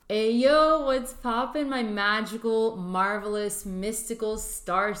Ayo, what's poppin', my magical, marvelous, mystical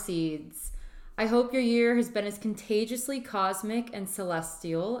star seeds? I hope your year has been as contagiously cosmic and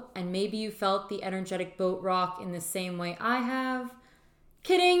celestial, and maybe you felt the energetic boat rock in the same way I have.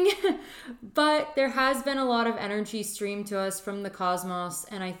 Kidding! But there has been a lot of energy streamed to us from the cosmos,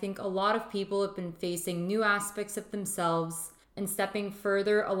 and I think a lot of people have been facing new aspects of themselves and stepping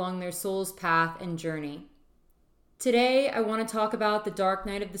further along their soul's path and journey. Today, I want to talk about the dark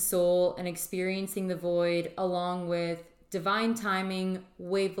night of the soul and experiencing the void, along with divine timing,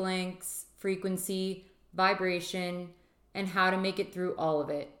 wavelengths, frequency, vibration, and how to make it through all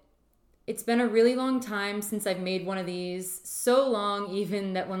of it. It's been a really long time since I've made one of these, so long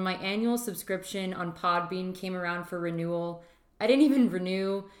even that when my annual subscription on Podbean came around for renewal, I didn't even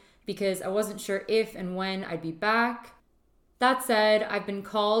renew because I wasn't sure if and when I'd be back. That said, I've been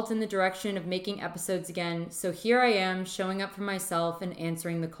called in the direction of making episodes again, so here I am showing up for myself and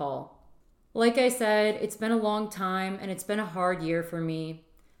answering the call. Like I said, it's been a long time and it's been a hard year for me.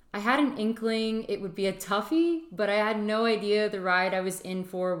 I had an inkling it would be a toughie, but I had no idea the ride I was in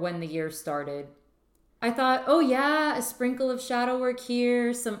for when the year started. I thought, oh yeah, a sprinkle of shadow work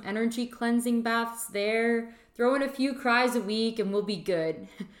here, some energy cleansing baths there, throw in a few cries a week and we'll be good.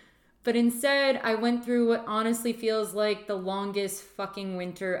 But instead, I went through what honestly feels like the longest fucking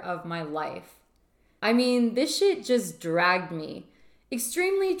winter of my life. I mean, this shit just dragged me.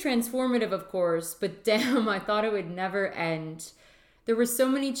 Extremely transformative, of course, but damn, I thought it would never end. There were so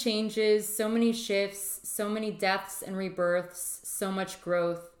many changes, so many shifts, so many deaths and rebirths, so much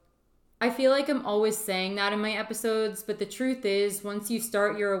growth. I feel like I'm always saying that in my episodes, but the truth is, once you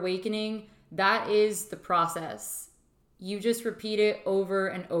start your awakening, that is the process. You just repeat it over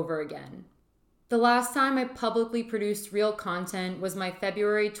and over again. The last time I publicly produced real content was my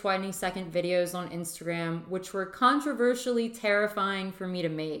February 22nd videos on Instagram, which were controversially terrifying for me to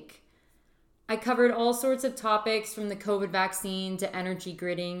make. I covered all sorts of topics from the COVID vaccine to energy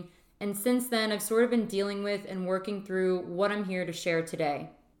gridding, and since then I've sort of been dealing with and working through what I'm here to share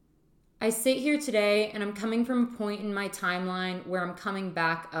today. I sit here today and I'm coming from a point in my timeline where I'm coming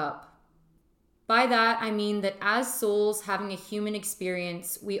back up. By that, I mean that as souls having a human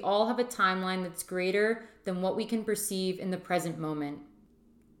experience, we all have a timeline that's greater than what we can perceive in the present moment.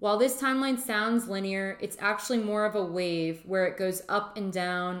 While this timeline sounds linear, it's actually more of a wave where it goes up and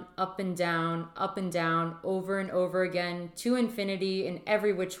down, up and down, up and down, over and over again, to infinity in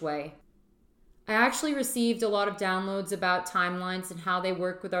every which way. I actually received a lot of downloads about timelines and how they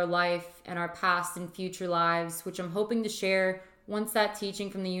work with our life and our past and future lives, which I'm hoping to share once that teaching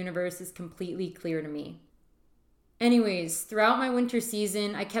from the universe is completely clear to me. Anyways, throughout my winter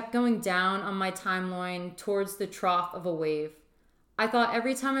season, I kept going down on my timeline towards the trough of a wave. I thought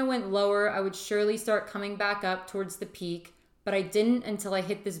every time I went lower, I would surely start coming back up towards the peak, but I didn't until I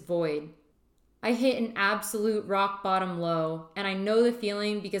hit this void. I hit an absolute rock bottom low, and I know the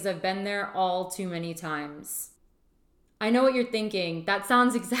feeling because I've been there all too many times. I know what you're thinking. That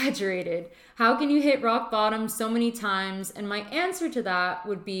sounds exaggerated. How can you hit rock bottom so many times? And my answer to that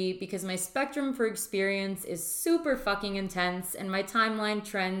would be because my spectrum for experience is super fucking intense and my timeline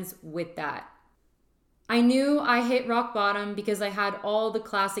trends with that. I knew I hit rock bottom because I had all the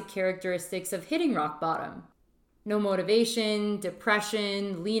classic characteristics of hitting rock bottom. No motivation,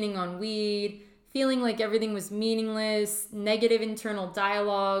 depression, leaning on weed, feeling like everything was meaningless, negative internal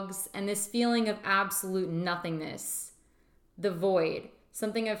dialogues, and this feeling of absolute nothingness. The void,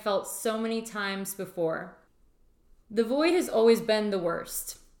 something I've felt so many times before. The void has always been the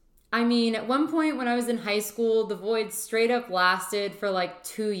worst. I mean, at one point when I was in high school, the void straight up lasted for like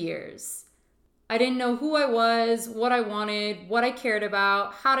 2 years. I didn't know who I was, what I wanted, what I cared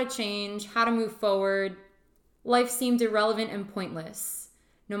about, how to change, how to move forward. Life seemed irrelevant and pointless.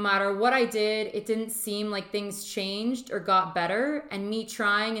 No matter what I did, it didn't seem like things changed or got better, and me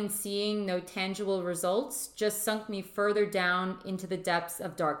trying and seeing no tangible results just sunk me further down into the depths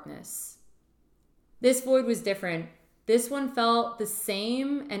of darkness. This void was different. This one felt the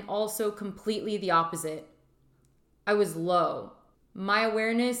same and also completely the opposite. I was low. My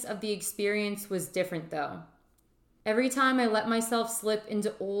awareness of the experience was different though. Every time I let myself slip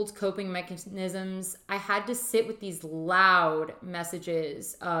into old coping mechanisms, I had to sit with these loud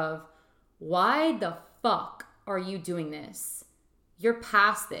messages of, why the fuck are you doing this? You're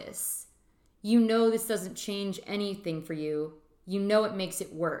past this. You know this doesn't change anything for you. You know it makes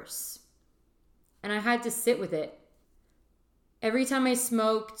it worse. And I had to sit with it. Every time I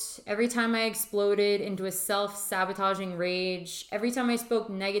smoked, every time I exploded into a self-sabotaging rage, every time I spoke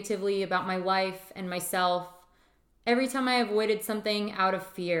negatively about my life and myself, every time I avoided something out of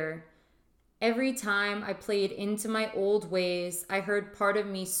fear, Every time I played into my old ways, I heard part of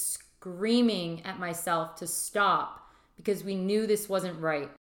me screaming at myself to stop because we knew this wasn't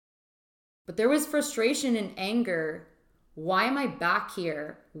right. But there was frustration and anger. Why am I back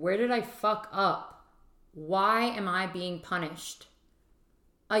here? Where did I fuck up? Why am I being punished?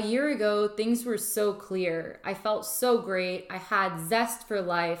 A year ago, things were so clear. I felt so great. I had zest for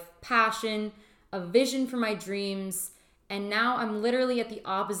life, passion, a vision for my dreams, and now I'm literally at the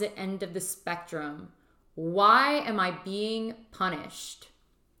opposite end of the spectrum. Why am I being punished?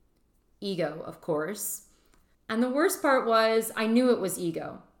 Ego, of course. And the worst part was, I knew it was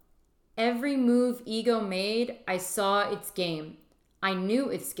ego. Every move ego made, I saw its game. I knew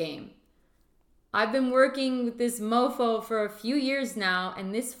its game. I've been working with this mofo for a few years now,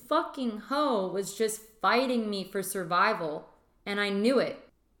 and this fucking hoe was just fighting me for survival, and I knew it.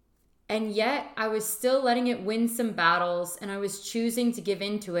 And yet, I was still letting it win some battles, and I was choosing to give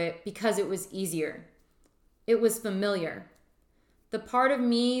into it because it was easier. It was familiar. The part of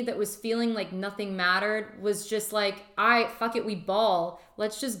me that was feeling like nothing mattered was just like, all right, fuck it, we ball.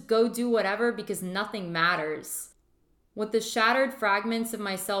 Let's just go do whatever because nothing matters. What the shattered fragments of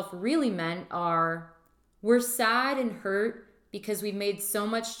myself really meant are, we're sad and hurt because we made so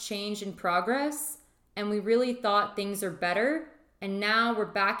much change and progress, and we really thought things are better, and now we're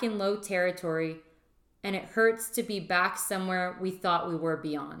back in low territory, and it hurts to be back somewhere we thought we were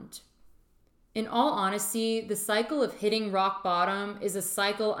beyond. In all honesty, the cycle of hitting rock bottom is a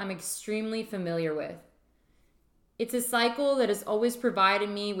cycle I'm extremely familiar with. It's a cycle that has always provided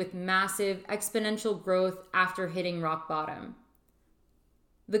me with massive exponential growth after hitting rock bottom.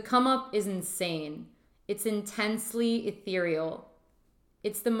 The come up is insane. It's intensely ethereal.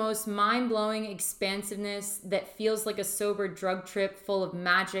 It's the most mind-blowing expansiveness that feels like a sober drug trip full of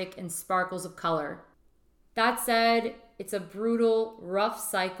magic and sparkles of color. That said, it's a brutal, rough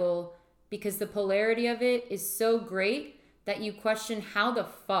cycle because the polarity of it is so great that you question how the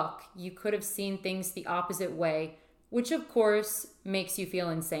fuck you could have seen things the opposite way, which of course makes you feel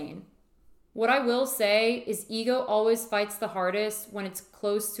insane. What I will say is ego always fights the hardest when it's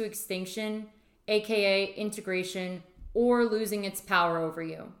close to extinction, aka integration, or losing its power over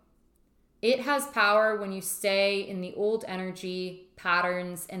you. It has power when you stay in the old energy,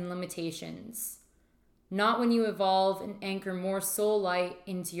 patterns, and limitations, not when you evolve and anchor more soul light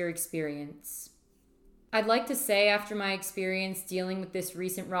into your experience. I'd like to say after my experience dealing with this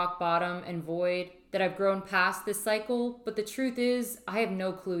recent rock bottom and void that I've grown past this cycle, but the truth is I have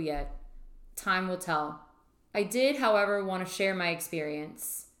no clue yet. Time will tell. I did, however, want to share my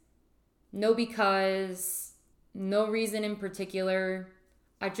experience. No reason in particular.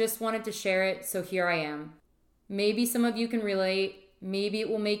 I just wanted to share it, so here I am. Maybe some of you can relate. Maybe it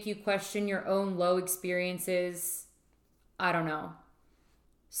will make you question your own low experiences. I don't know.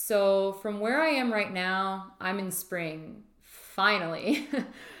 So from where I am right now, I'm in spring. Finally.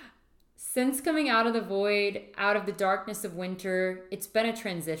 Since coming out of the void, out of the darkness of winter, it's been a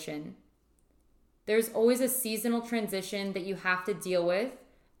transition. There's always a seasonal transition that you have to deal with,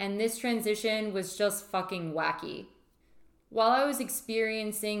 and this transition was just fucking wacky. While I was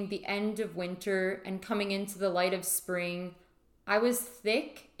experiencing the end of winter and coming into the light of spring, I was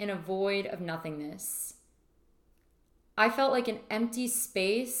thick in a void of nothingness. I felt like an empty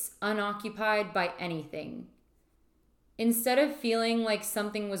space unoccupied by anything. Instead of feeling like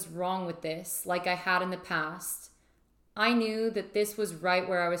something was wrong with this, like I had in the past, I knew that this was right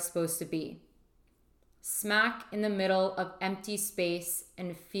where I was supposed to be. Smack in the middle of empty space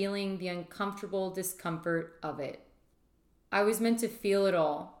and feeling the uncomfortable discomfort of it. I was meant to feel it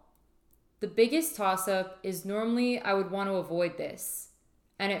all. The biggest toss-up is normally I would want to avoid this,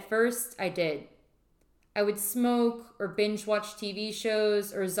 and at first I did. I would smoke or binge watch TV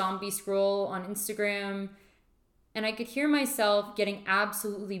shows or zombie scroll on Instagram, and I could hear myself getting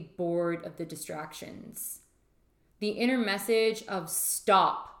absolutely bored of the distractions. The inner message of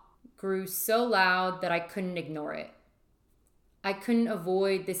stop grew so loud that I couldn't ignore it. I couldn't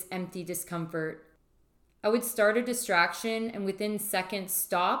avoid this empty discomfort. I would start a distraction and within seconds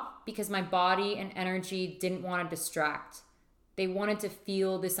stop because my body and energy didn't want to distract. They wanted to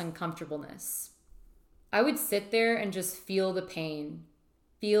feel this uncomfortableness. I would sit there and just feel the pain,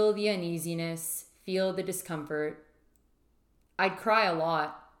 feel the uneasiness, feel the discomfort. I'd cry a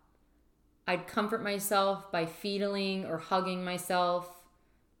lot. I'd comfort myself by feeding or hugging myself.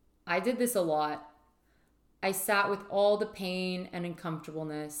 I did this a lot. I sat with all the pain and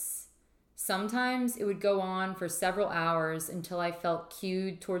uncomfortableness. Sometimes it would go on for several hours until I felt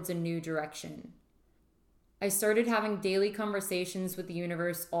cued towards a new direction. I started having daily conversations with the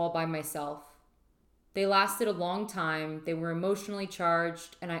universe all by myself. They lasted a long time, they were emotionally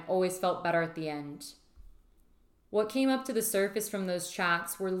charged, and I always felt better at the end. What came up to the surface from those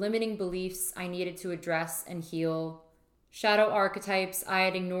chats were limiting beliefs I needed to address and heal, shadow archetypes I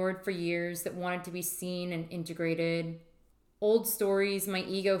had ignored for years that wanted to be seen and integrated, old stories my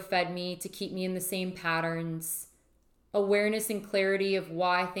ego fed me to keep me in the same patterns, awareness and clarity of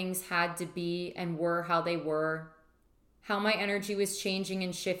why things had to be and were how they were, how my energy was changing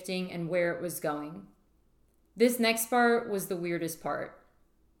and shifting and where it was going. This next part was the weirdest part.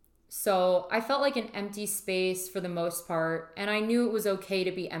 So I felt like an empty space for the most part, and I knew it was okay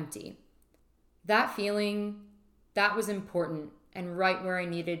to be empty. That feeling, that was important and right where I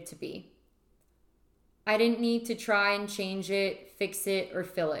needed to be. I didn't need to try and change it, fix it, or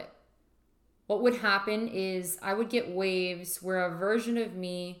fill it. What would happen is I would get waves where a version of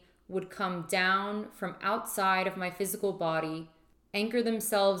me would come down from outside of my physical body, anchor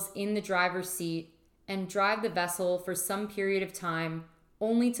themselves in the driver's seat, and drive the vessel for some period of time,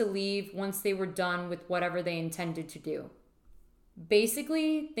 only to leave once they were done with whatever they intended to do.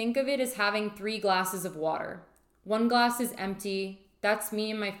 Basically, think of it as having 3 glasses of water. One glass is empty, that's me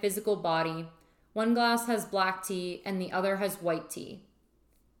and my physical body. One glass has black tea and the other has white tea.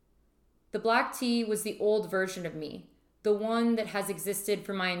 The black tea was the old version of me, the one that has existed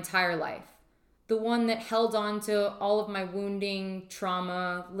for my entire life, the one that held on to all of my wounding,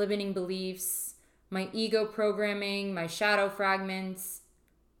 trauma, limiting beliefs, my ego programming, my shadow fragments,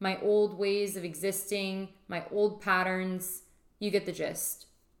 my old ways of existing, my old patterns. You get the gist.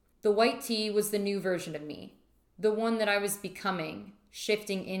 The white tea was the new version of me, the one that I was becoming,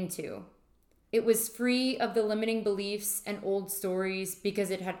 shifting into. It was free of the limiting beliefs and old stories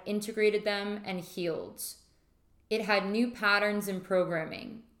because it had integrated them and healed. It had new patterns and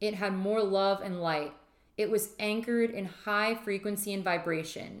programming. It had more love and light. It was anchored in high frequency and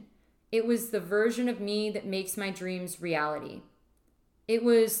vibration. It was the version of me that makes my dreams reality. It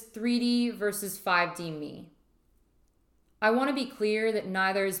was 3D versus 5D me. I want to be clear that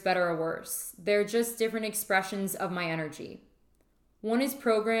neither is better or worse. They're just different expressions of my energy. One is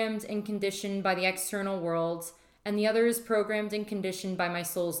programmed and conditioned by the external world, and the other is programmed and conditioned by my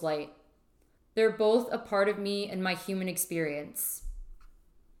soul's light. They're both a part of me and my human experience.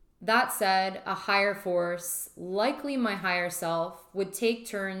 That said, a higher force, likely my higher self, would take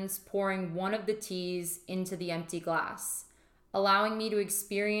turns pouring one of the teas into the empty glass, allowing me to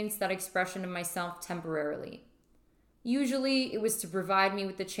experience that expression of myself temporarily. Usually, it was to provide me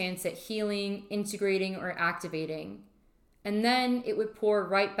with the chance at healing, integrating, or activating. And then it would pour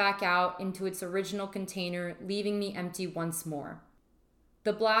right back out into its original container, leaving me empty once more.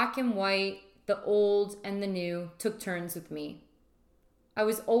 The black and white, the old and the new, took turns with me. I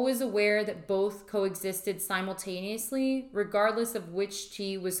was always aware that both coexisted simultaneously, regardless of which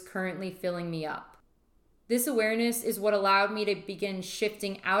tea was currently filling me up. This awareness is what allowed me to begin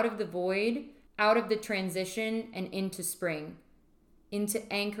shifting out of the void, out of the transition, and into spring, into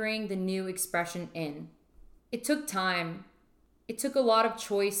anchoring the new expression in. It took time. It took a lot of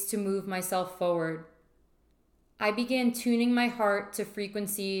choice to move myself forward. I began tuning my heart to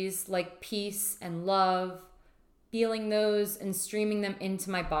frequencies like peace and love, feeling those and streaming them into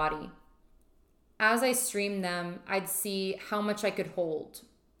my body. As I streamed them, I'd see how much I could hold.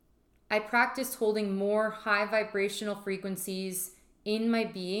 I practiced holding more high vibrational frequencies in my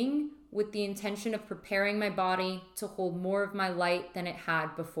being with the intention of preparing my body to hold more of my light than it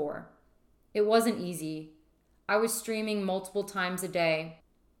had before. It wasn't easy. I was streaming multiple times a day.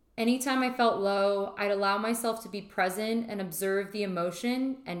 Anytime I felt low, I'd allow myself to be present and observe the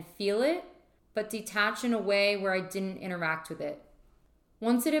emotion and feel it, but detach in a way where I didn't interact with it.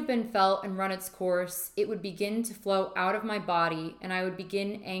 Once it had been felt and run its course, it would begin to flow out of my body, and I would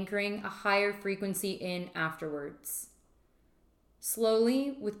begin anchoring a higher frequency in afterwards.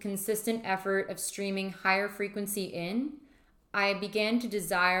 Slowly, with consistent effort of streaming higher frequency in, I began to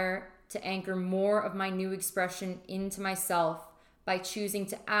desire to anchor more of my new expression into myself by choosing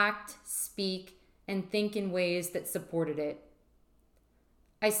to act, speak, and think in ways that supported it.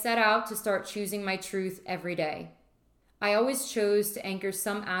 I set out to start choosing my truth every day. I always chose to anchor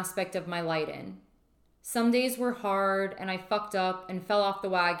some aspect of my light in. Some days were hard and I fucked up and fell off the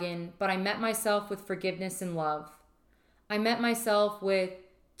wagon, but I met myself with forgiveness and love. I met myself with,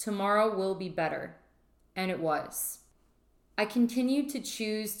 tomorrow will be better. And it was. I continued to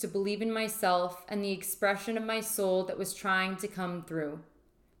choose to believe in myself and the expression of my soul that was trying to come through.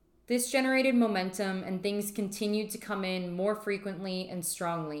 This generated momentum and things continued to come in more frequently and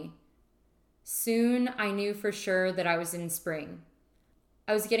strongly. Soon, I knew for sure that I was in spring.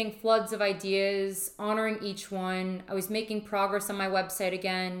 I was getting floods of ideas, honoring each one. I was making progress on my website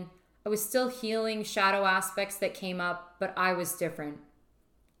again. I was still healing shadow aspects that came up, but I was different.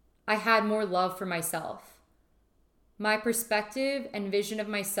 I had more love for myself. My perspective and vision of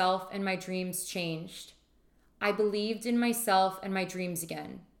myself and my dreams changed. I believed in myself and my dreams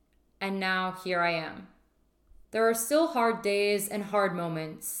again. And now here I am. There are still hard days and hard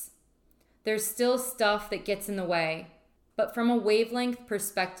moments. There's still stuff that gets in the way. But from a wavelength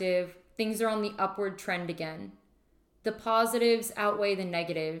perspective, things are on the upward trend again. The positives outweigh the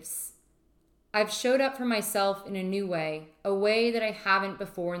negatives. I've showed up for myself in a new way, a way that I haven't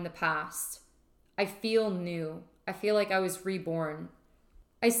before in the past. I feel new. I feel like I was reborn.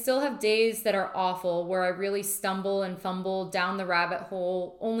 I still have days that are awful where I really stumble and fumble down the rabbit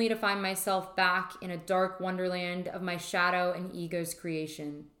hole only to find myself back in a dark wonderland of my shadow and ego's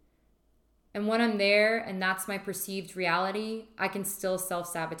creation. And when I'm there and that's my perceived reality, I can still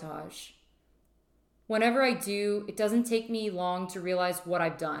self-sabotage. Whenever I do, it doesn't take me long to realize what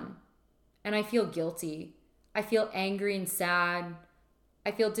I've done. And I feel guilty. I feel angry and sad.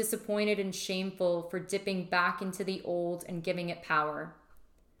 I feel disappointed and shameful for dipping back into the old and giving it power.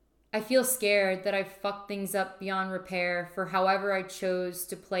 I feel scared that I've fucked things up beyond repair for however I chose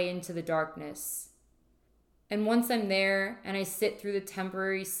to play into the darkness. And once I'm there and I sit through the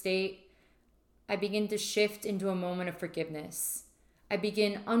temporary state, I begin to shift into a moment of forgiveness. I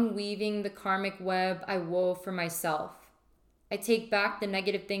begin unweaving the karmic web I wove for myself. I take back the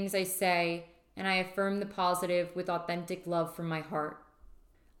negative things I say and I affirm the positive with authentic love from my heart.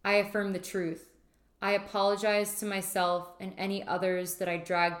 I affirm the truth. I apologize to myself and any others that I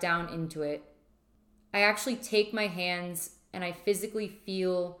drag down into it. I actually take my hands and I physically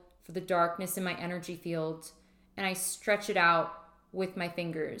feel for the darkness in my energy field and I stretch it out with my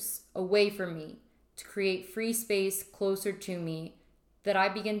fingers away from me to create free space closer to me that I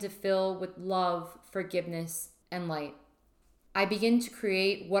begin to fill with love, forgiveness, and light. I begin to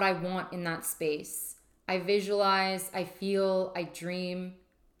create what I want in that space. I visualize, I feel, I dream.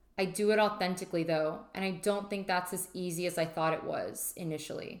 I do it authentically though, and I don't think that's as easy as I thought it was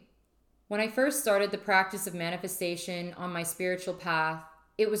initially. When I first started the practice of manifestation on my spiritual path,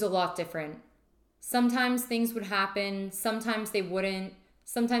 it was a lot different. Sometimes things would happen, sometimes they wouldn't,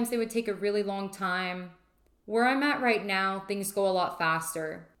 sometimes they would take a really long time. Where I'm at right now, things go a lot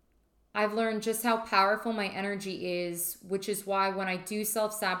faster. I've learned just how powerful my energy is, which is why when I do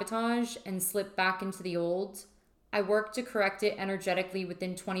self-sabotage and slip back into the old, I work to correct it energetically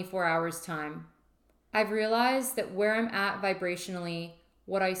within 24 hours time. I've realized that where I'm at vibrationally,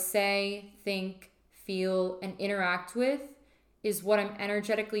 what I say, think, feel, and interact with is what I'm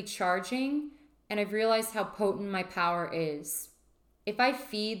energetically charging, and I've realized how potent my power is. If I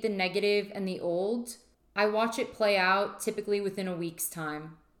feed the negative and the old, I watch it play out typically within a week's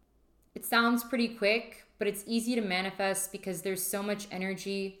time. It sounds pretty quick, but it's easy to manifest because there's so much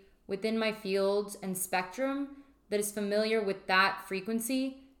energy within my field and spectrum that is familiar with that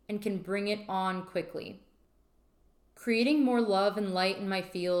frequency and can bring it on quickly. Creating more love and light in my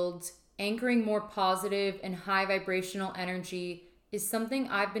field, anchoring more positive and high vibrational energy is something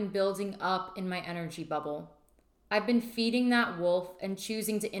I've been building up in my energy bubble. I've been feeding that wolf and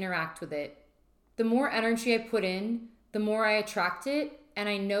choosing to interact with it. The more energy I put in, the more I attract it, and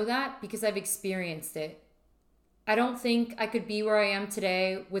I know that because I've experienced it. I don't think I could be where I am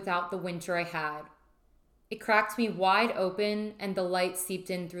today without the winter I had. It cracked me wide open and the light seeped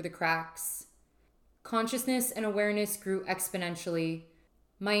in through the cracks. Consciousness and awareness grew exponentially.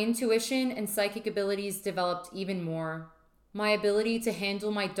 My intuition and psychic abilities developed even more. My ability to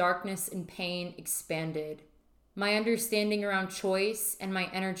handle my darkness and pain expanded. My understanding around choice and my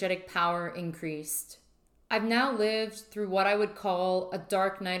energetic power increased. I've now lived through what I would call a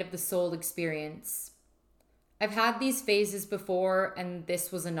dark night of the soul experience. I've had these phases before, and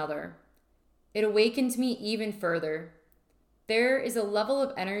this was another. It awakened me even further. There is a level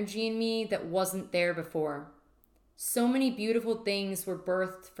of energy in me that wasn't there before. So many beautiful things were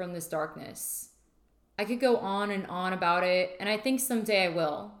birthed from this darkness. I could go on and on about it, and I think someday I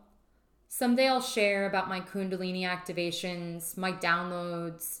will. Someday I'll share about my Kundalini activations, my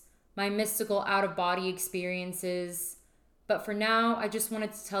downloads, my mystical out-of-body experiences. But for now, I just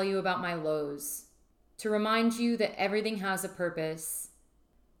wanted to tell you about my lows, to remind you that everything has a purpose.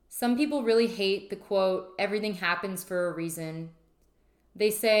 Some people really hate the quote, "everything happens for a reason." They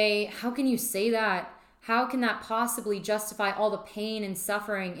say, "How can you say that? How can that possibly justify all the pain and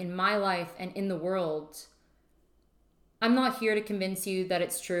suffering in my life and in the world?" I'm not here to convince you that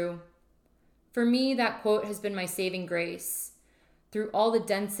it's true. For me, that quote has been my saving grace. Through all the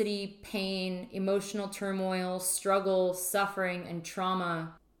density, pain, emotional turmoil, struggle, suffering, and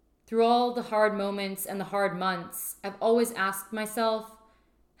trauma, through all the hard moments and the hard months, I've always asked myself,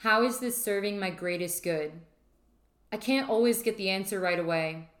 How is this serving my greatest good? I can't always get the answer right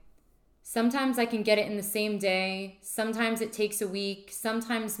away. Sometimes I can get it in the same day, sometimes it takes a week,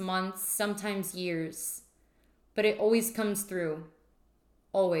 sometimes months, sometimes years. But it always comes through.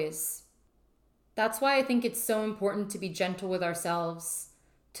 Always. That's why I think it's so important to be gentle with ourselves,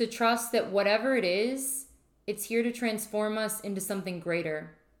 to trust that whatever it is, it's here to transform us into something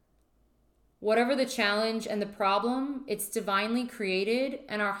greater. Whatever the challenge and the problem, it's divinely created,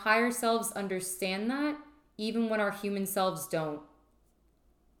 and our higher selves understand that, even when our human selves don't.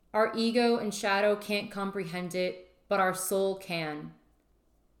 Our ego and shadow can't comprehend it, but our soul can.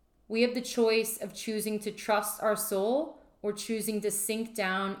 We have the choice of choosing to trust our soul or choosing to sink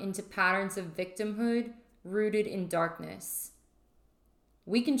down into patterns of victimhood rooted in darkness.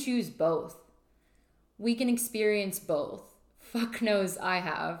 We can choose both. We can experience both. Fuck knows I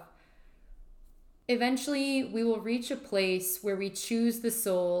have. Eventually, we will reach a place where we choose the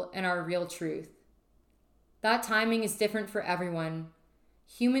soul and our real truth. That timing is different for everyone.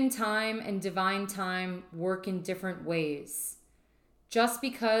 Human time and divine time work in different ways. Just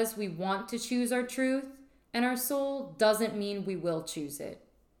because we want to choose our truth and our soul doesn't mean we will choose it.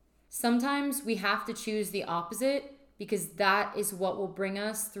 Sometimes we have to choose the opposite because that is what will bring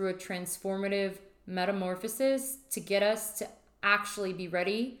us through a transformative metamorphosis to get us to actually be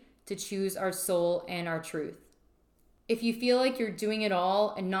ready to choose our soul and our truth. If you feel like you're doing it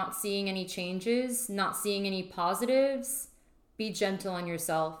all and not seeing any changes, not seeing any positives, be gentle on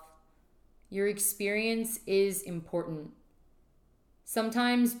yourself. Your experience is important.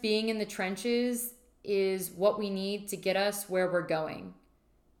 Sometimes being in the trenches is what we need to get us where we're going.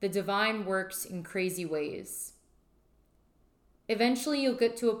 The divine works in crazy ways. Eventually, you'll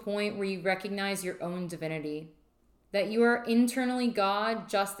get to a point where you recognize your own divinity, that you are internally God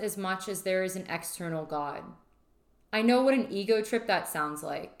just as much as there is an external God. I know what an ego trip that sounds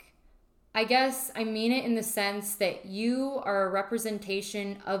like. I guess I mean it in the sense that you are a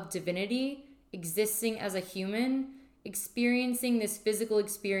representation of divinity existing as a human, experiencing this physical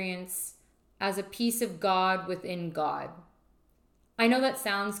experience as a piece of God within God. I know that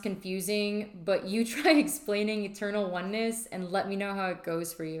sounds confusing, but you try explaining eternal oneness and let me know how it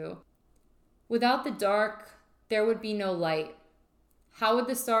goes for you. Without the dark, there would be no light. How would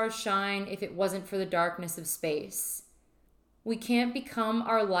the stars shine if it wasn't for the darkness of space? We can't become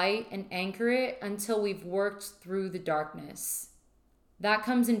our light and anchor it until we've worked through the darkness. That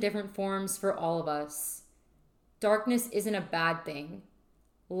comes in different forms for all of us. Darkness isn't a bad thing.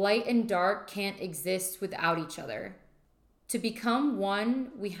 Light and dark can't exist without each other. To become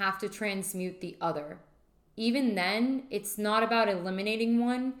one, we have to transmute the other. Even then, it's not about eliminating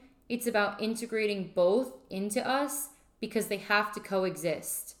one, it's about integrating both into us because they have to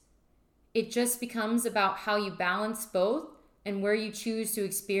coexist. It just becomes about how you balance both and where you choose to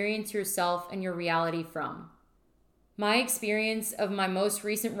experience yourself and your reality from. My experience of my most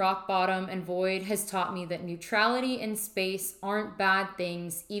recent rock bottom and void has taught me that neutrality and space aren't bad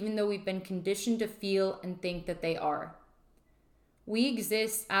things, even though we've been conditioned to feel and think that they are. We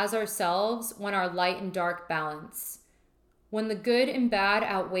exist as ourselves when our light and dark balance. When the good and bad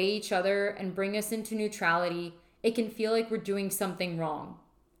outweigh each other and bring us into neutrality, it can feel like we're doing something wrong.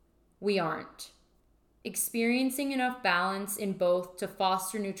 We aren't. Experiencing enough balance in both to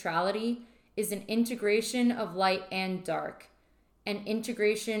foster neutrality is an integration of light and dark, an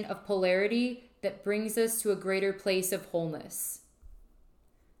integration of polarity that brings us to a greater place of wholeness.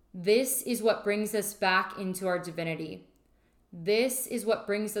 This is what brings us back into our divinity. This is what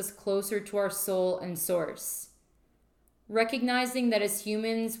brings us closer to our soul and source. Recognizing that as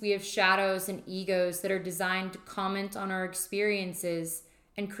humans, we have shadows and egos that are designed to comment on our experiences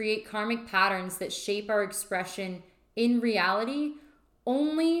and create karmic patterns that shape our expression in reality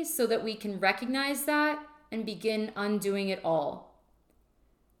only so that we can recognize that and begin undoing it all.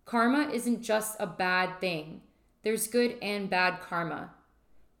 Karma isn't just a bad thing. There's good and bad karma.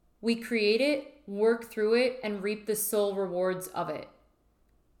 We create it, work through it, and reap the soul rewards of it.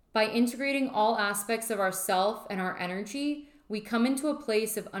 By integrating all aspects of ourself and our energy, we come into a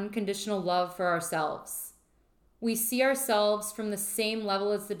place of unconditional love for ourselves. We see ourselves from the same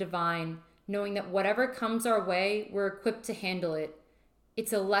level as the divine, knowing that whatever comes our way, we're equipped to handle it.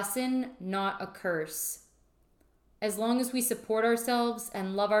 It's a lesson, not a curse. As long as we support ourselves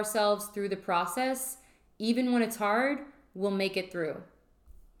and love ourselves through the process, even when it's hard, we'll make it through.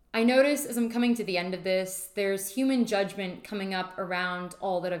 I notice as I'm coming to the end of this, there's human judgment coming up around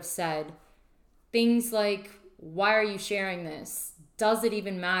all that I've said. Things like, why are you sharing this? Does it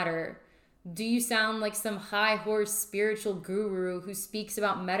even matter? Do you sound like some high horse spiritual guru who speaks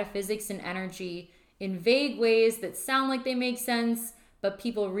about metaphysics and energy in vague ways that sound like they make sense, but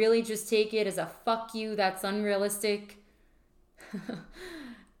people really just take it as a fuck you, that's unrealistic.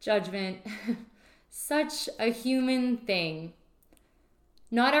 Judgment. Such a human thing.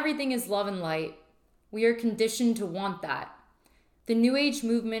 Not everything is love and light. We are conditioned to want that. The New Age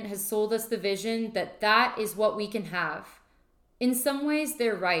movement has sold us the vision that that is what we can have. In some ways,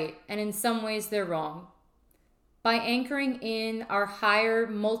 they're right, and in some ways, they're wrong. By anchoring in our higher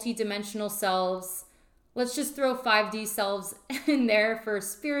multidimensional selves, let's just throw 5D selves in there for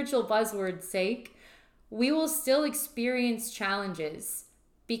spiritual buzzword's sake, we will still experience challenges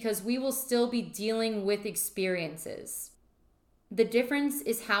because we will still be dealing with experiences. The difference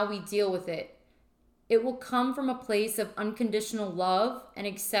is how we deal with it. It will come from a place of unconditional love and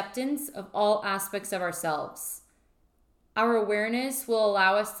acceptance of all aspects of ourselves. Our awareness will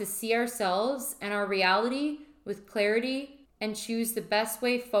allow us to see ourselves and our reality with clarity and choose the best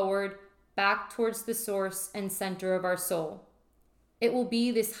way forward back towards the source and center of our soul. It will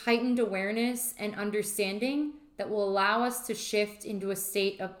be this heightened awareness and understanding that will allow us to shift into a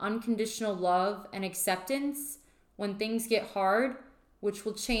state of unconditional love and acceptance when things get hard, which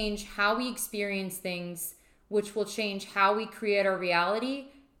will change how we experience things, which will change how we create our reality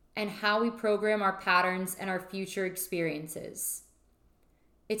and how we program our patterns and our future experiences.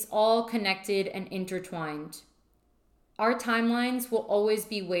 It's all connected and intertwined. Our timelines will always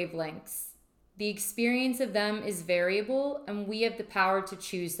be wavelengths. The experience of them is variable, and we have the power to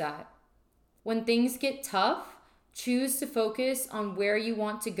choose that. When things get tough, choose to focus on where you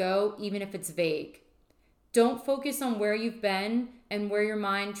want to go, even if it's vague. Don't focus on where you've been and where your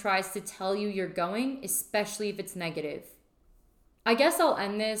mind tries to tell you you're going, especially if it's negative. I guess I'll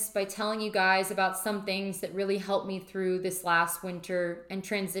end this by telling you guys about some things that really helped me through this last winter and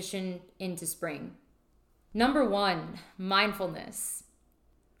transition into spring. Number 1, mindfulness.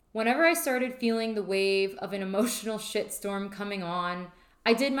 Whenever I started feeling the wave of an emotional shitstorm coming on,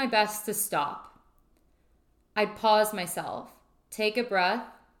 I did my best to stop. I'd pause myself, take a breath,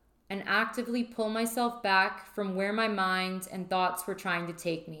 and actively pull myself back from where my mind and thoughts were trying to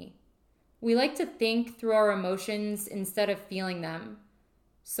take me. We like to think through our emotions instead of feeling them.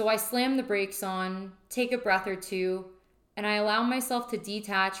 So I slam the brakes on, take a breath or two, and I allow myself to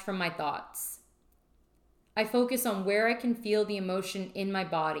detach from my thoughts. I focus on where I can feel the emotion in my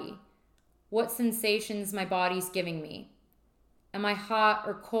body, what sensations my body's giving me. Am I hot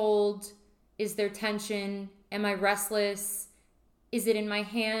or cold? Is there tension? Am I restless? Is it in my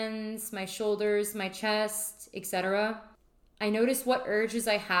hands, my shoulders, my chest, etc.? I notice what urges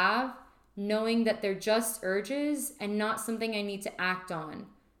I have, knowing that they're just urges and not something I need to act on,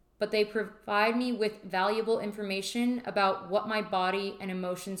 but they provide me with valuable information about what my body and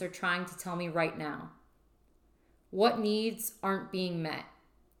emotions are trying to tell me right now. What needs aren't being met?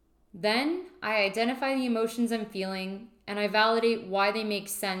 Then I identify the emotions I'm feeling and I validate why they make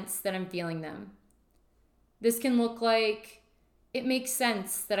sense that I'm feeling them. This can look like, it makes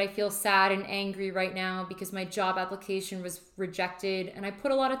sense that I feel sad and angry right now because my job application was rejected and I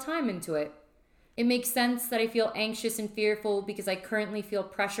put a lot of time into it. It makes sense that I feel anxious and fearful because I currently feel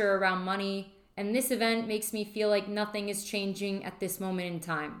pressure around money, and this event makes me feel like nothing is changing at this moment in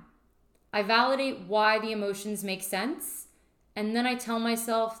time. I validate why the emotions make sense, and then I tell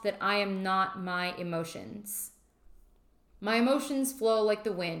myself that I am not my emotions. My emotions flow like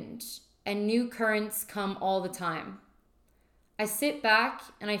the wind, and new currents come all the time. I sit back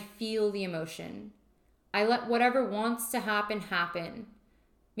and I feel the emotion. I let whatever wants to happen happen.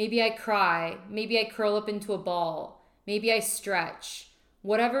 Maybe I cry, maybe I curl up into a ball, maybe I stretch.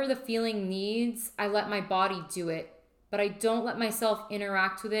 Whatever the feeling needs, I let my body do it, but I don't let myself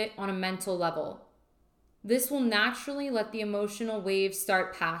interact with it on a mental level. This will naturally let the emotional waves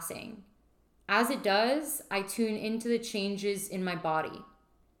start passing. As it does, I tune into the changes in my body.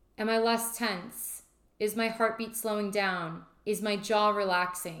 Am I less tense? Is my heartbeat slowing down? Is my jaw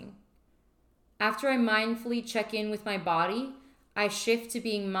relaxing? After I mindfully check in with my body, I shift to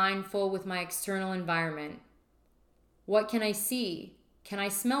being mindful with my external environment. What can I see? Can I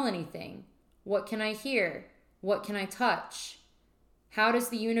smell anything? What can I hear? What can I touch? How does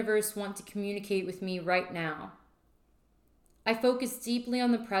the universe want to communicate with me right now? I focus deeply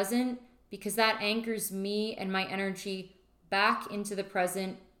on the present because that anchors me and my energy back into the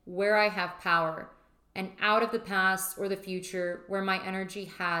present where I have power, and out of the past or the future where my energy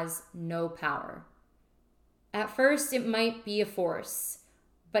has no power. At first, it might be a force,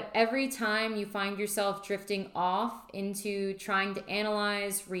 but every time you find yourself drifting off into trying to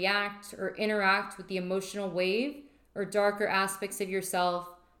analyze, react, or interact with the emotional wave or darker aspects of yourself,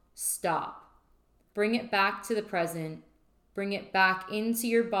 stop. Bring it back to the present. Bring it back into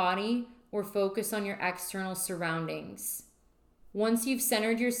your body or focus on your external surroundings. Once you've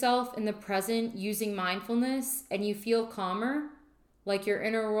centered yourself in the present using mindfulness and you feel calmer, like your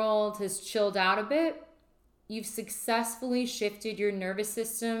inner world has chilled out a bit, you've successfully shifted your nervous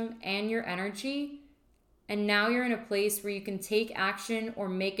system and your energy, and now you're in a place where you can take action or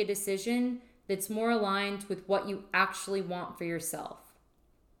make a decision that's more aligned with what you actually want for yourself.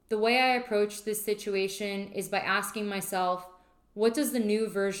 The way I approach this situation is by asking myself, what does the new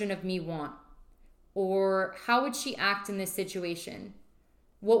version of me want? Or how would she act in this situation?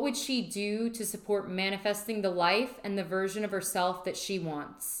 What would she do to support manifesting the life and the version of herself that she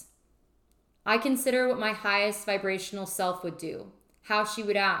wants? I consider what my highest vibrational self would do, how she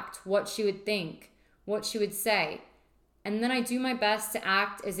would act, what she would think, what she would say, and then I do my best to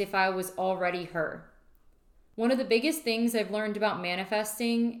act as if I was already her. One of the biggest things I've learned about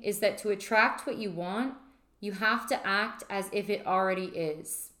manifesting is that to attract what you want, you have to act as if it already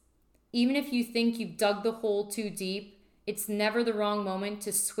is. Even if you think you've dug the hole too deep, it's never the wrong moment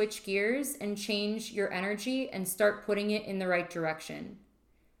to switch gears and change your energy and start putting it in the right direction.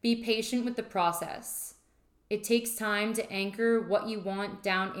 Be patient with the process. It takes time to anchor what you want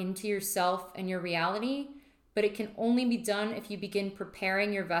down into yourself and your reality, but it can only be done if you begin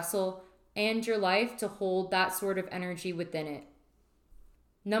preparing your vessel and your life to hold that sort of energy within it.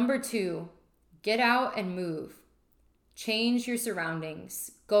 Number 2, get out and move. Change your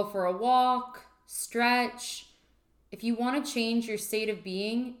surroundings. Go for a walk, stretch. If you want to change your state of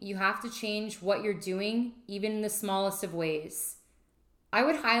being, you have to change what you're doing, even in the smallest of ways. I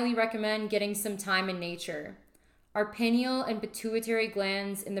would highly recommend getting some time in nature. Our pineal and pituitary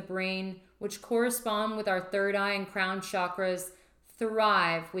glands in the brain, which correspond with our third eye and crown chakras,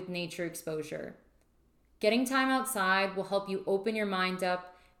 thrive with nature exposure. Getting time outside will help you open your mind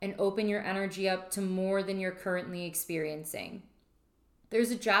up and open your energy up to more than you're currently experiencing.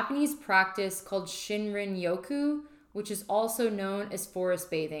 There's a Japanese practice called Shinrin-yoku, which is also known as forest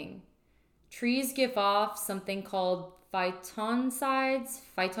bathing. Trees give off something called phytoncides,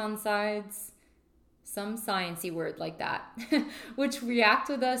 some sciencey word like that, which react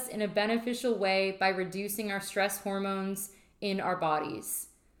with us in a beneficial way by reducing our stress hormones in our bodies.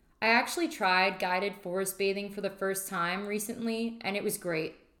 I actually tried guided forest bathing for the first time recently, and it was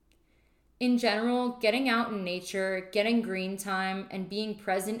great. In general, getting out in nature, getting green time, and being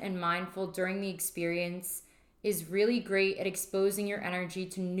present and mindful during the experience is really great at exposing your energy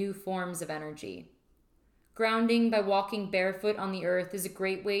to new forms of energy. Grounding by walking barefoot on the earth is a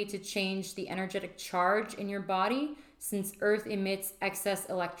great way to change the energetic charge in your body since earth emits excess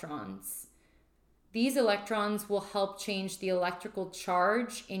electrons. These electrons will help change the electrical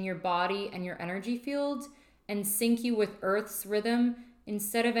charge in your body and your energy field and sync you with Earth's rhythm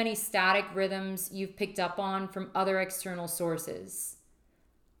instead of any static rhythms you've picked up on from other external sources.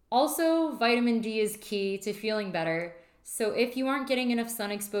 Also, vitamin D is key to feeling better, so if you aren't getting enough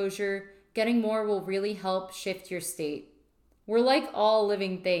sun exposure, getting more will really help shift your state. We're like all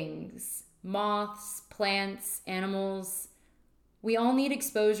living things, moths, plants, animals. We all need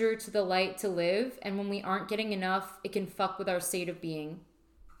exposure to the light to live, and when we aren't getting enough, it can fuck with our state of being.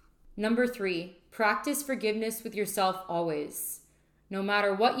 Number 3, practice forgiveness with yourself always. No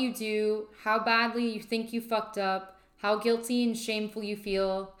matter what you do, how badly you think you fucked up, how guilty and shameful you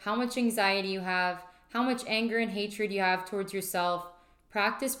feel, how much anxiety you have, how much anger and hatred you have towards yourself,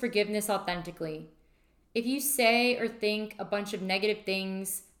 practice forgiveness authentically. If you say or think a bunch of negative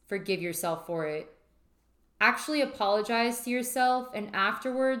things, forgive yourself for it. Actually apologize to yourself and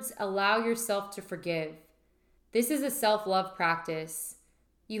afterwards allow yourself to forgive. This is a self-love practice.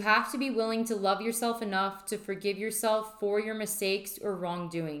 You have to be willing to love yourself enough to forgive yourself for your mistakes or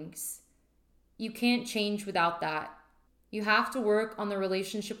wrongdoings. You can't change without that. You have to work on the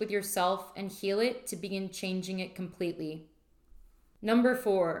relationship with yourself and heal it to begin changing it completely. Number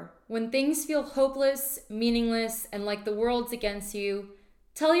 4, when things feel hopeless, meaningless, and like the world's against you,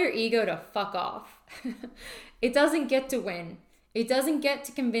 tell your ego to fuck off. It doesn't get to win. It doesn't get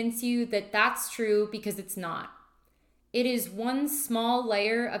to convince you that that's true because it's not. It is one small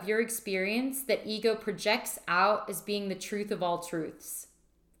layer of your experience that ego projects out as being the truth of all truths.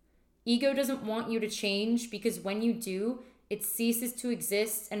 Ego doesn't want you to change because when you do, it ceases to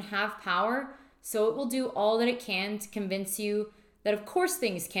exist and have power, so it will do all that it can to convince you that of course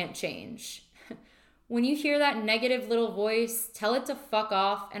things can't change. When you hear that negative little voice, tell it to fuck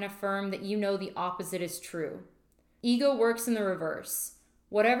off and affirm that you know the opposite is true. Ego works in the reverse.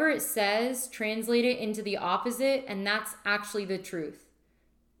 Whatever it says, translate it into the opposite, and that's actually the truth.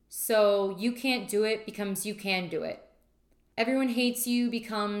 So you can't do it becomes you can do it. Everyone hates you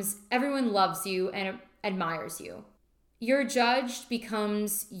becomes everyone loves you and admires you. You're judged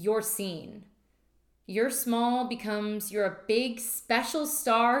becomes you're seen. Your small becomes you're a big, special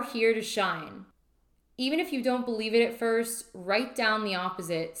star here to shine. Even if you don't believe it at first, write down the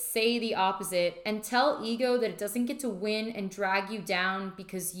opposite, say the opposite, and tell ego that it doesn't get to win and drag you down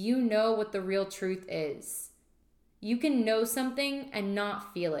because you know what the real truth is. You can know something and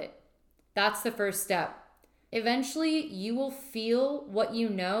not feel it. That's the first step. Eventually, you will feel what you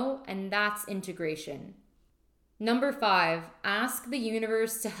know, and that's integration. Number 5, ask the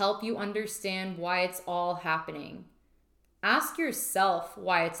universe to help you understand why it's all happening. Ask yourself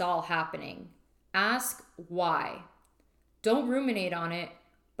why it's all happening. Ask why. Don't ruminate on it,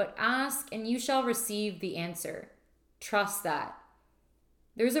 but ask and you shall receive the answer. Trust that.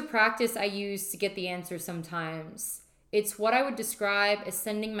 There's a practice I use to get the answer sometimes. It's what I would describe as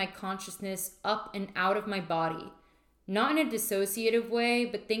sending my consciousness up and out of my body. Not in a dissociative way,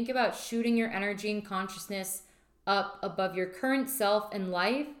 but think about shooting your energy and consciousness up above your current self and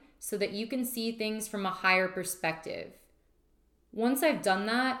life so that you can see things from a higher perspective. Once I've done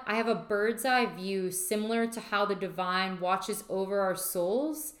that, I have a bird's eye view similar to how the divine watches over our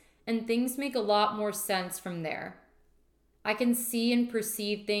souls, and things make a lot more sense from there. I can see and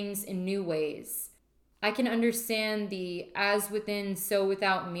perceive things in new ways. I can understand the as within, so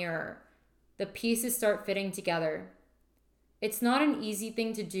without mirror. The pieces start fitting together. It's not an easy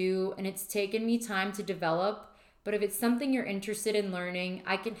thing to do, and it's taken me time to develop, but if it's something you're interested in learning,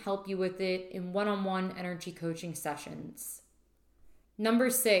 I can help you with it in one-on-one energy coaching sessions.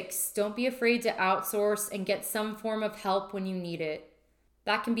 Number 6, don't be afraid to outsource and get some form of help when you need it.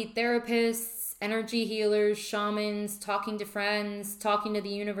 That can be therapists, energy healers, shamans, talking to friends, talking to the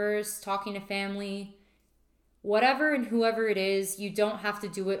universe, talking to family. Whatever and whoever it is, you don't have to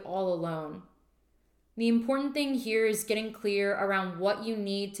do it all alone. The important thing here is getting clear around what you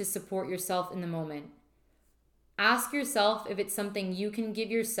need to support yourself in the moment. Ask yourself if it's something you can give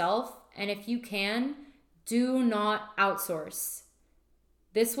yourself, and if you can, do not outsource.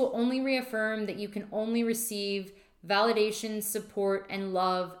 This will only reaffirm that you can only receive validation, support, and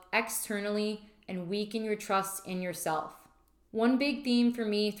love externally and weaken your trust in yourself. One big theme for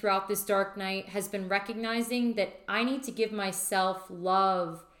me throughout this dark night has been recognizing that I need to give myself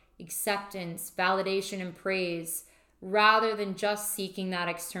love, acceptance, validation, and praise rather than just seeking that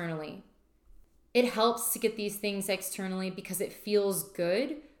externally. It helps to get these things externally because it feels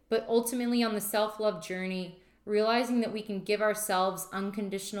good, but ultimately on the self-love journey, realizing that we can give ourselves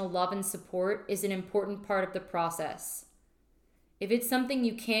unconditional love and support is an important part of the process. If it's something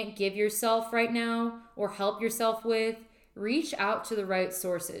you can't give yourself right now or help yourself with, reach out to the right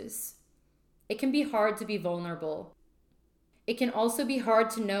sources. It can be hard to be vulnerable. It can also be hard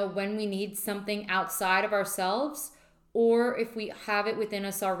to know when we need something outside of ourselves or if we have it within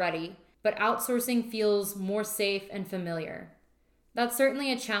us already, but outsourcing feels more safe and familiar. That's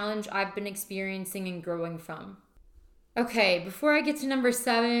certainly a challenge I've been experiencing and growing from. Okay, before I get to number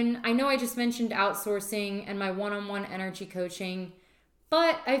 7, I know I just mentioned outsourcing and my one-on-one energy coaching,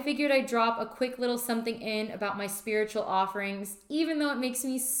 but I figured I'd drop a quick little something in about my spiritual offerings, even though it makes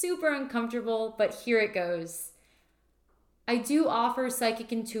me super uncomfortable, but here it goes. I do offer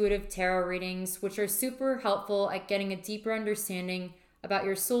psychic intuitive tarot readings, which are super helpful at getting a deeper understanding about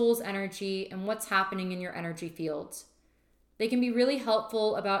your soul's energy and what's happening in your energy field. They can be really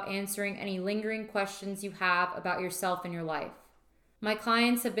helpful about answering any lingering questions you have about yourself and your life. My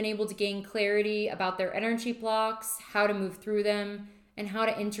clients have been able to gain clarity about their energy blocks, how to move through them, and how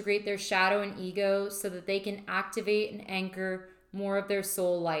to integrate their shadow and ego so that they can activate and anchor more of their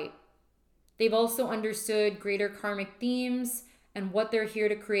soul light. They've also understood greater karmic themes and what they're here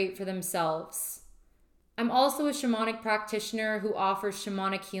to create for themselves. I'm also a shamanic practitioner who offers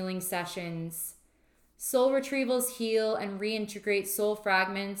shamanic healing sessions. Soul retrievals heal and reintegrate soul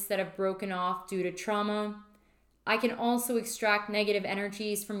fragments that have broken off due to trauma. I can also extract negative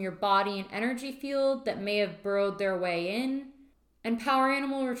energies from your body and energy field that may have burrowed their way in. And power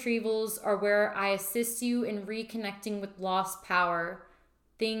animal retrievals are where I assist you in reconnecting with lost power.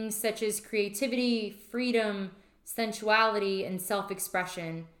 Things such as creativity, freedom, sensuality, and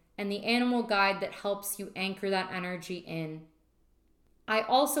self-expression, and the animal guide that helps you anchor that energy in. I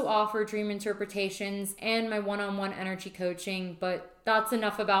also offer dream interpretations and my one-on-one energy coaching, but that's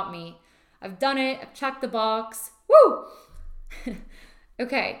enough about me. I've done it. I've checked the box. Woo!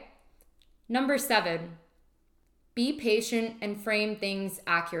 Okay. Number 7, be patient and frame things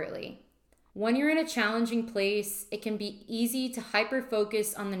accurately. When you're in a challenging place, it can be easy to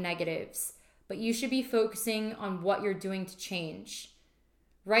hyper-focus on the negatives, but you should be focusing on what you're doing to change.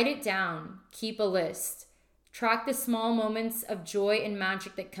 Write it down. Keep a list. Track the small moments of joy and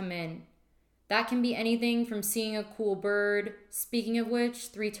magic that come in. That can be anything from seeing a cool bird, speaking of which,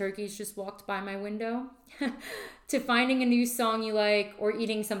 3 turkeys just walked by my window, to finding a new song you like or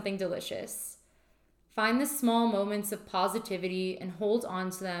eating something delicious. Find the small moments of positivity and hold on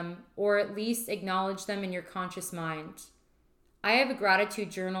to them, or at least acknowledge them in your conscious mind. I have a gratitude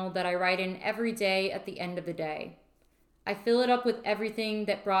journal that I write in every day at the end of the day. I fill it up with everything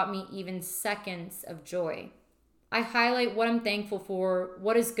that brought me even seconds of joy. I highlight what I'm thankful for,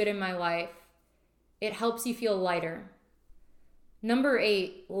 what is good in my life. It helps you feel lighter. Number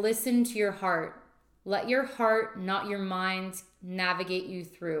 8, listen to your heart. Let your heart, not your mind, navigate you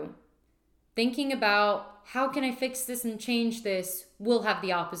through. Thinking about how can I fix this and change this will have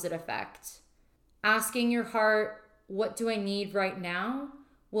the opposite effect. Asking your heart, what do I need right now,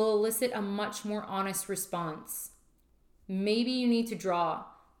 will elicit a much more honest response. Maybe you need to draw.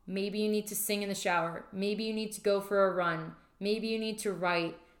 Maybe you need to sing in the shower. Maybe you need to go for a run. Maybe you need to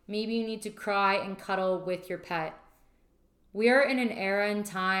write. Maybe you need to cry and cuddle with your pet. We are in an era and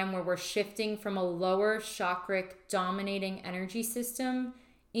time where we're shifting from a lower chakric dominating energy system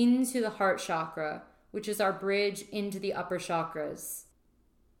into the heart chakra, which is our bridge into the upper chakras.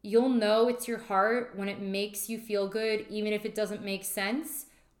 You'll know it's your heart when it makes you feel good, even if it doesn't make sense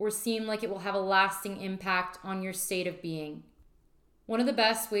or seem like it will have a lasting impact on your state of being. One of the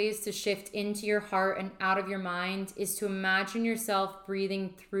best ways to shift into your heart and out of your mind is to imagine yourself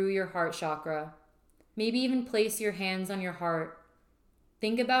breathing through your heart chakra. Maybe even place your hands on your heart.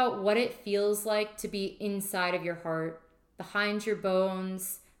 Think about what it feels like to be inside of your heart, behind your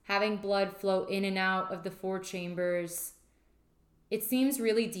bones, having blood flow in and out of the 4 chambers. It seems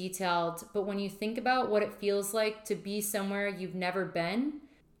really detailed, but when you think about what it feels like to be somewhere you've never been,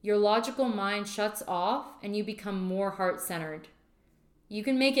 your logical mind shuts off and you become more heart-centered. You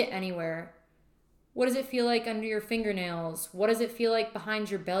can make it anywhere. What does it feel like under your fingernails? What does it feel like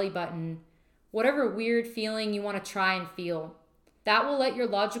behind your belly button? Whatever weird feeling you want to try and feel. That will let your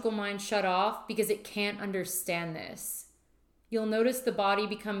logical mind shut off because it can't understand this. You'll notice the body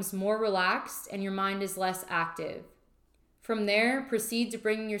becomes more relaxed and your mind is less active. From there, proceed to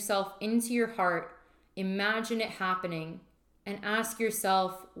bringing yourself into your heart, imagine it happening, and ask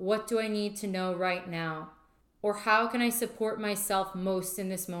yourself, what do I need to know right now? Or how can I support myself most in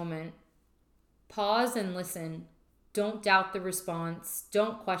this moment? Pause and listen. Don't doubt the response.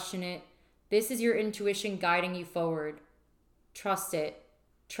 Don't question it. This is your intuition guiding you forward. Trust it.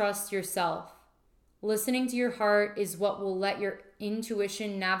 Trust yourself. Listening to your heart is what will let your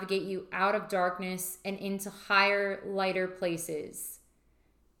intuition navigate you out of darkness and into higher, lighter places.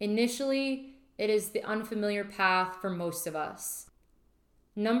 Initially, it is the unfamiliar path for most of us.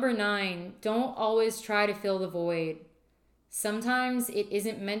 Number 9, don't always try to fill the void. Sometimes it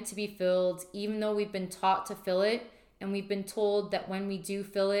isn't meant to be filled, even though we've been taught to fill it, and we've been told that when we do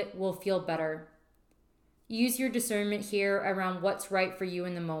fill it, we'll feel better. Use your discernment here around what's right for you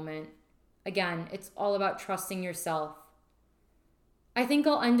in the moment. Again, it's all about trusting yourself. I think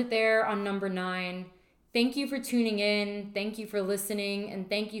I'll end it there on number 9. Thank you for tuning in, thank you for listening, and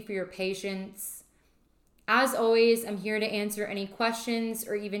thank you for your patience. As always, I'm here to answer any questions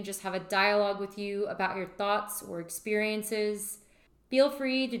or even just have a dialogue with you about your thoughts or experiences. Feel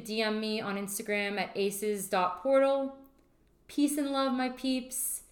free to DM me on Instagram at aces.portal. Peace and love, my peeps.